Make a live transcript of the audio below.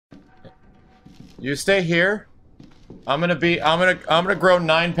You stay here. I'm gonna grow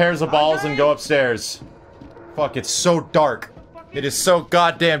 9 pairs of balls and go upstairs. Fuck, it's so dark. It is so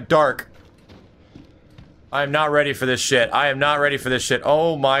goddamn dark. I am not ready for this shit. I am not ready for this shit.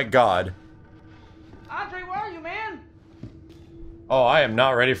 Oh my god. Andre, where are you, man? Oh, I am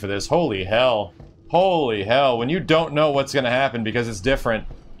not ready for this. Holy hell. Holy hell. When you don't know what's gonna happen because it's different.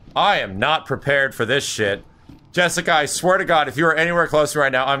 I am not prepared for this shit. Jessica, I swear to god, if you are anywhere close to me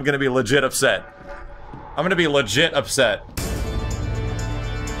right now, I'm gonna be legit upset. I'm gonna be legit upset.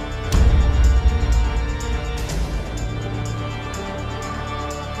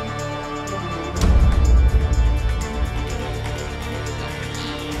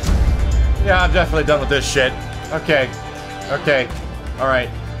 Yeah, I'm definitely done with this shit. Okay. Okay. Alright.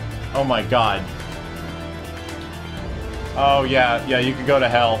 Oh my god. Oh yeah, yeah, you can go to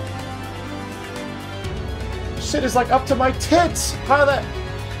hell. Shit is like up to my tits! How that...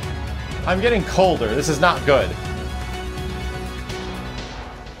 I'm getting colder. This is not good.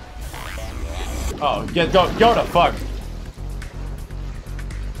 Oh, go to fuck.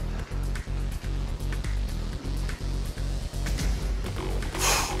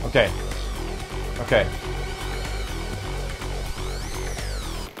 Okay. Okay.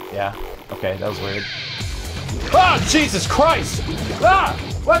 Yeah. Okay, that was weird. Ah, Jesus Christ! Ah!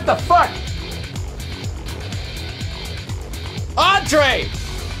 What the fuck? Andre!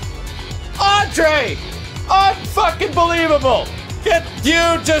 Andre! Unfucking believable! Get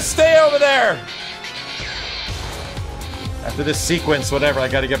you, just stay over there! After this sequence, whatever, I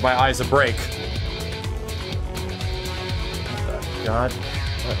gotta give my eyes a break. God.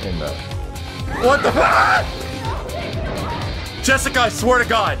 What in the... What the fuck? Jessica, I swear to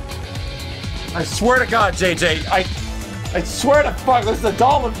God. I swear to God, JJ. I swear to fuck, this is a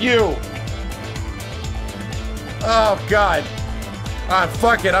doll of you. Oh, God. Ah,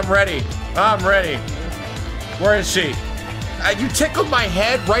 fuck it, I'm ready. I'm ready. Where is she? You tickled my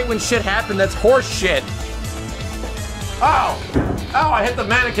head right when shit happened. That's horse shit. Ow! Ow, I hit the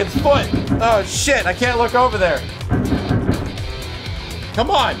mannequin's foot. Oh, shit, I can't look over there. Come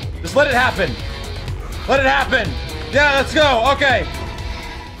on, just let it happen. Let it happen. Yeah, let's go. Okay.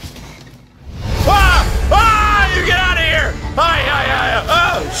 Ah! Ah! You get out of here! Hi, hi, hi.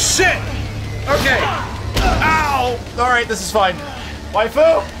 Oh, shit. Okay. Ow! All right, this is fine.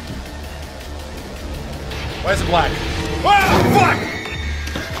 Waifu? Why is it black? Oh, fuck!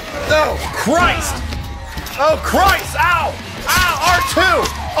 Oh, Christ! Oh, Christ! Ow! Ow! R2!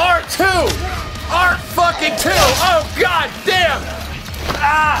 R2! R fucking 2! Oh, god damn!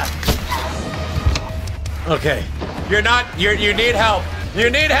 Ah! Okay. You need help. You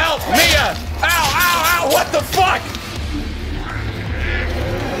need help! Mia! Ow! Ow! Ow! What the fuck?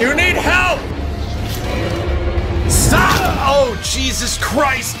 You need help! Stop! Oh, Jesus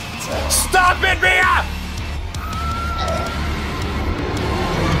Christ! Stop it, Mia!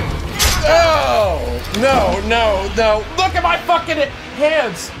 Oh! No, no, no. Look at my fucking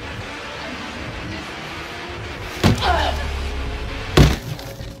hands!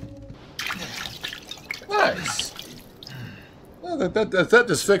 Nice. Well, that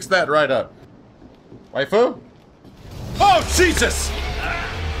just fixed that right up. Waifu? Oh, Jesus!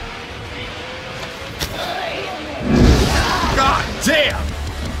 God damn!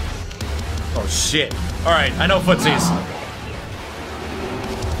 Oh, shit. Alright, I know footsies.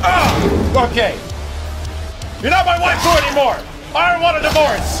 Oh, okay. You're not my waifu anymore! I don't want a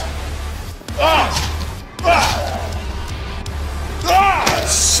divorce!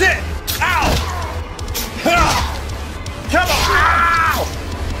 Shit! Ow! Come on!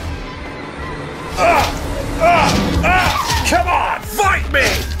 Come on! Fight me!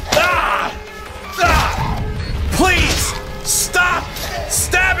 Please! Stop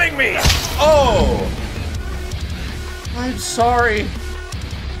stabbing me! Oh! I'm sorry.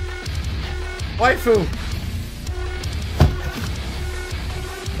 Waifu.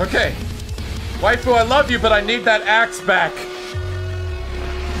 Okay. Waifu, I love you, but I need that axe back.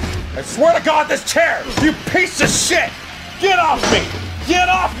 I swear to God, this chair! You piece of shit! Get off me! Get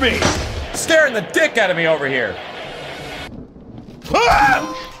off me! Scaring the dick out of me over here.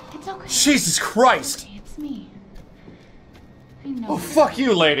 Ah! It's okay. Jesus Christ! It's me. I know. Oh, fuck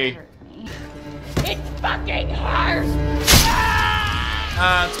you, lady. It fucking hurts!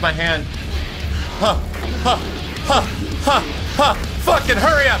 Ah, it's my hand. Huh, huh, huh, huh, huh. Fucking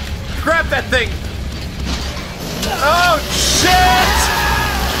hurry up! Grab that thing! Oh, shit!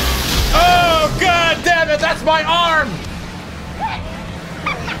 Oh, god damn it, that's my arm!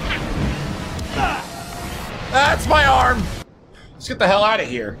 That's my arm! Let's get the hell out of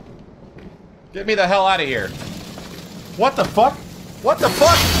here. Get me the hell out of here. What the fuck? What the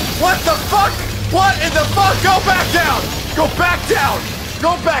fuck? What the fuck? What in the fuck? Go back down! Go back down!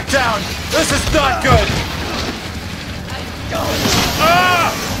 Go back down! This is not good!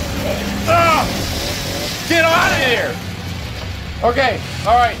 Ah! Ah! Get out of here! Okay,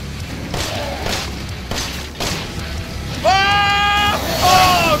 alright. Ah!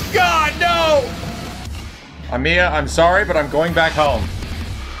 Oh, God, no! Amia, I'm sorry, but I'm going back home.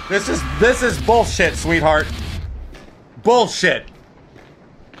 This is bullshit, sweetheart. Bullshit.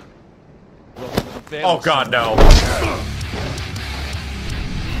 Oh, God, no.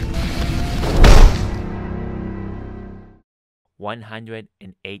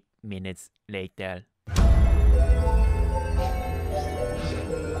 $108 later.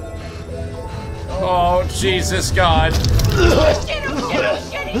 Oh, Jesus, God. Shit,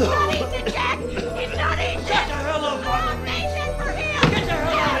 he's not eating, Jack! He's not eating! Get the hell up, Nathan, for him! Get the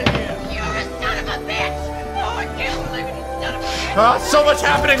hell out of here! You're a son of a bitch! Oh, I can't believe it, you son of a bitch! So much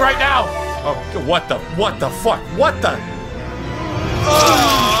happening right now! Oh, what the fuck? What the?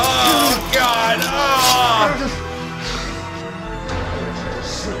 Oh, God! Oh.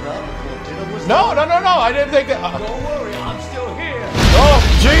 No, I didn't think that. Don't worry, I'm still here. Oh,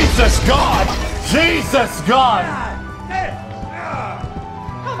 Jesus, God! Jesus, God!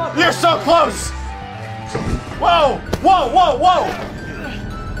 You're so close! Whoa! Whoa, whoa, whoa!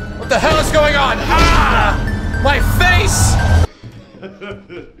 What the hell is going on? Ah! My face!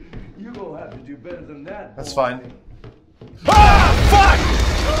 You're gonna have to do better than that. That's fine. Ah! Fuck!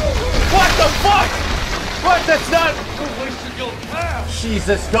 What the fuck? What? That's not... You're wasting your time.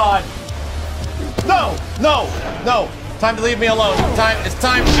 Jesus, God! No! No! No! Time to leave me alone. It's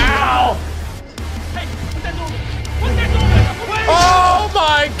time. Ow! Hey, what's that doing? What's that doing? Oh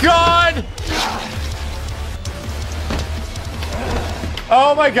my God!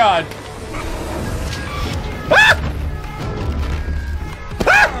 Oh my God! Ah!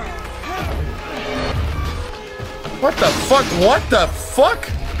 Ah! What the fuck? What the fuck?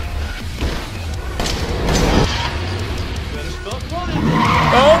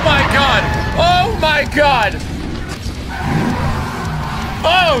 Oh my God! Oh my God!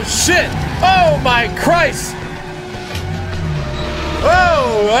 Oh shit! Oh my Christ!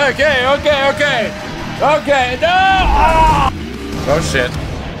 Oh, okay, okay, okay. Okay, no! Ah! Oh shit.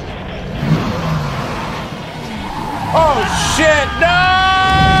 Oh shit,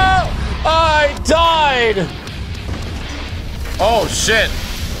 no! I died! Oh shit.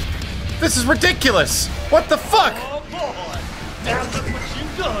 This is ridiculous! What the fuck? Oh boy! Now look what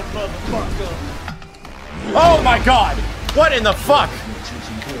you've done, motherfucker! Oh my God! What in the fuck?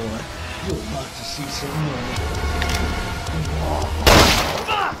 You're about to see some more.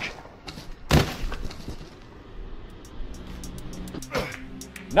 Fuck!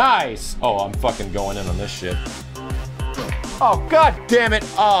 Nice! Oh, I'm fucking going in on this shit. Oh, God damn it!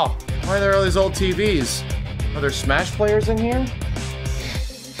 Oh, why are there all these old TVs? Are there Smash players in here?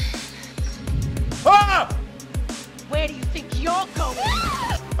 Ah! Where do you think you're going?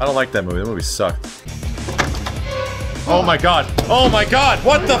 I don't like that movie. That movie sucked. Oh my God! Oh my God!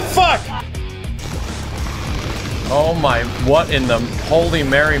 What the fuck? Oh my, what in the Holy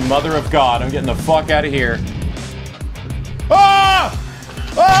Mary Mother of God? I'm getting the fuck out of here. Ah!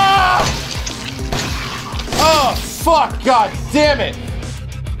 Ah! Oh, fuck! God damn it!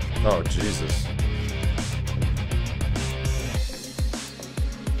 Oh, Jesus.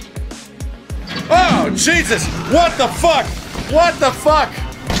 Oh, Jesus! What the fuck? What the fuck?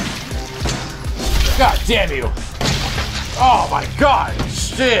 God damn you! Oh my God!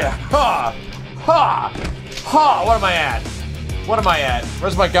 Shit! Ha! Ha! Ha! What am I at? What am I at?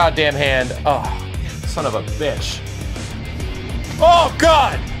 Where's my goddamn hand? Oh, son of a bitch. Oh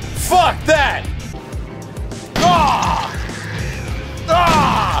God! Fuck that! Ah!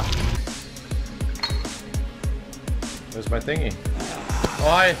 Ah! There's my thingy. Oh,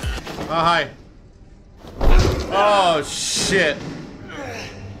 hi. Oh, hi. Oh, shit.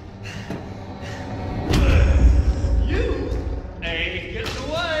 You ain't getting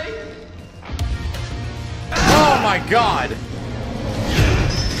away. Oh my God!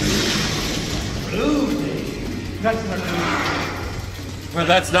 That's not good. Well,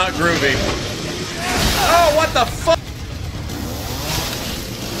 that's not groovy. Oh, what the fuck?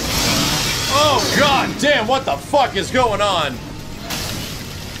 Oh, God damn, what the fuck is going on?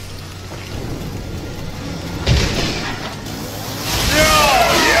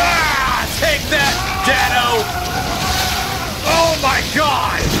 Oh, yeah! Take that, Dado! Oh my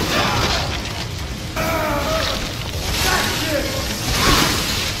God!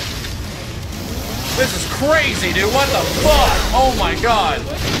 This is crazy, dude. What the fuck? Oh my God.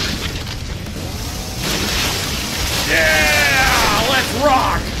 Yeah! Let's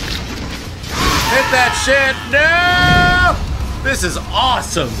rock! Hit that shit! No! This is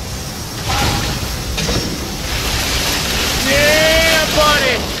awesome! Yeah,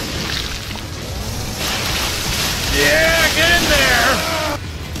 buddy! Yeah, get in there!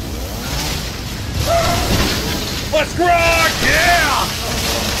 Let's rock! Yeah!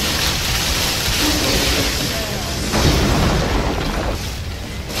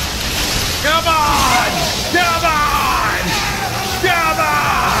 Come on! Come on! Come on!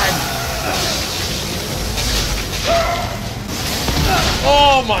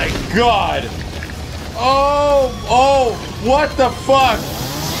 Oh my god! Oh, what the fuck?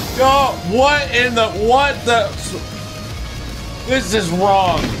 Oh, what the... This is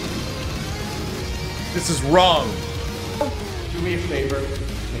wrong. This is wrong. Do me a favor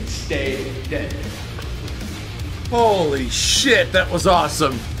and stay dead. Holy shit, that was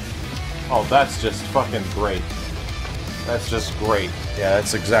awesome. Oh, that's just fucking great. That's just great. Yeah,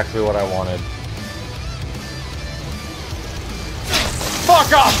 that's exactly what I wanted.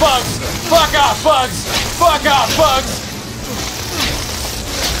 Fuck off, bugs! Fuck off, bugs! Fuck off, bugs!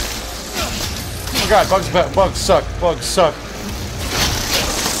 Oh god, bugs suck. Bugs suck.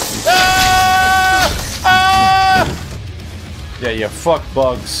 Ah! Ah! Yeah, you fuck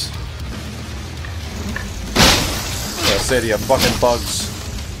bugs. Yeah, I say to you, fucking bugs.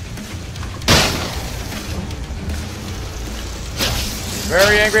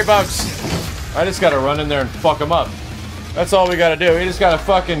 Very angry bugs. I just gotta run in there and fuck them up. That's all we gotta do. We just gotta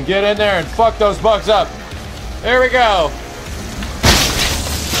fucking get in there and fuck those bugs up. There we go.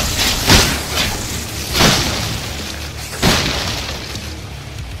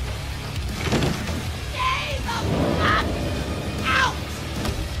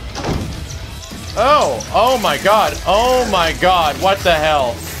 Oh my god. Oh my god. What the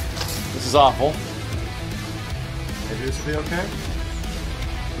hell? This is awful. Maybe this will be okay?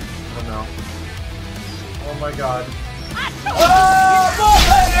 I don't know. Oh my god.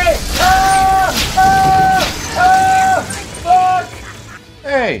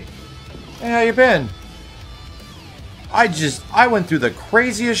 Hey! Hey, how you been? I went through the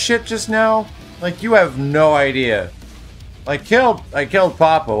craziest shit just now. Like, you have no idea. I killed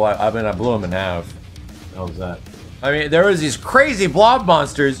Papa. I mean, I blew him in half. How was that? I mean, there was these crazy blob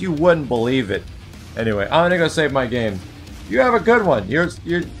monsters. You wouldn't believe it. Anyway, I'm gonna go save my game. You have a good one. You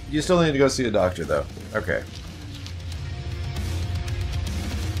still need to go see a doctor, though. Okay.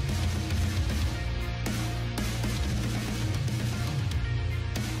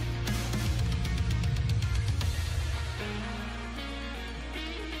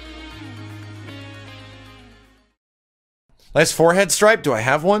 Nice forehead stripe. Do I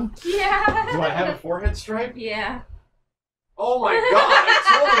have one? Yeah. Do I have a forehead stripe? Yeah. Oh my god, I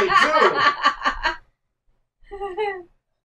totally do!